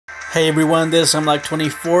Hey everyone, this I'm like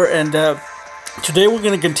 24, and today we're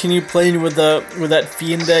gonna continue playing with that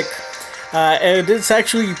Fiend deck. And it's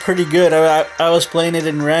actually pretty good. I was playing it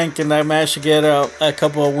in rank, and I managed to get a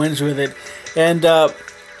couple of wins with it. And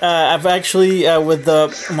I've actually with the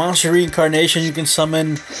monster reincarnation, you can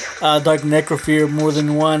summon Dark Necrofear more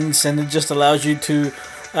than once, and it just allows you to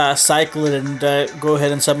cycle it and go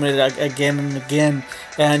ahead and summon it again and again,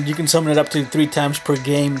 and you can summon it up to 3 times per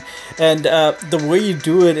game. And the way you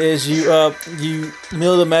do it is you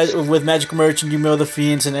mill with Magic Merchant, you mill the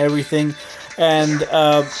fiends and everything. And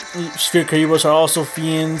Spirit Karibos are also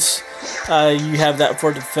fiends. You have that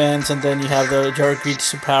for defense, and then you have the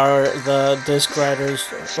Jarkreets to power the Disc Riders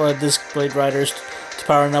or Disc Blade Riders to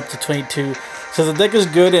powering up to 22. So the deck is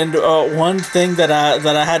good, and one thing that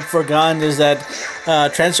I had forgotten is that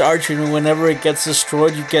Trance Archery, whenever it gets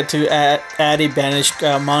destroyed, you get to add a banished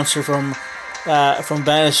monster from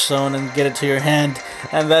Banish Zone and get it to your hand,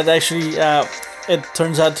 and that actually it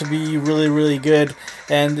turns out to be really good.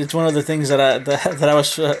 And it's one of the things that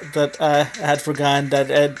I had forgotten, that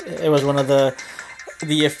it was one of the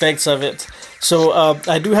effects of it. So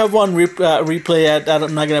I do have one replay.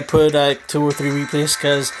 I'm not gonna put 2 or 3 replays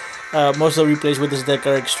because most of the replays with this deck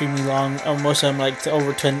are extremely long. Most of them like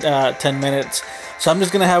over 10 minutes. So I'm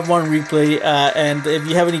just gonna have one replay. And if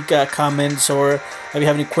you have any comments, or if you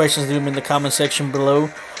have any questions, leave them in the comment section below.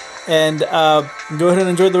 And go ahead and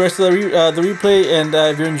enjoy the rest of the replay. And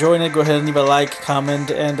if you're enjoying it, go ahead and leave a like,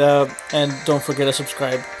 comment, and don't forget to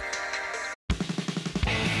subscribe.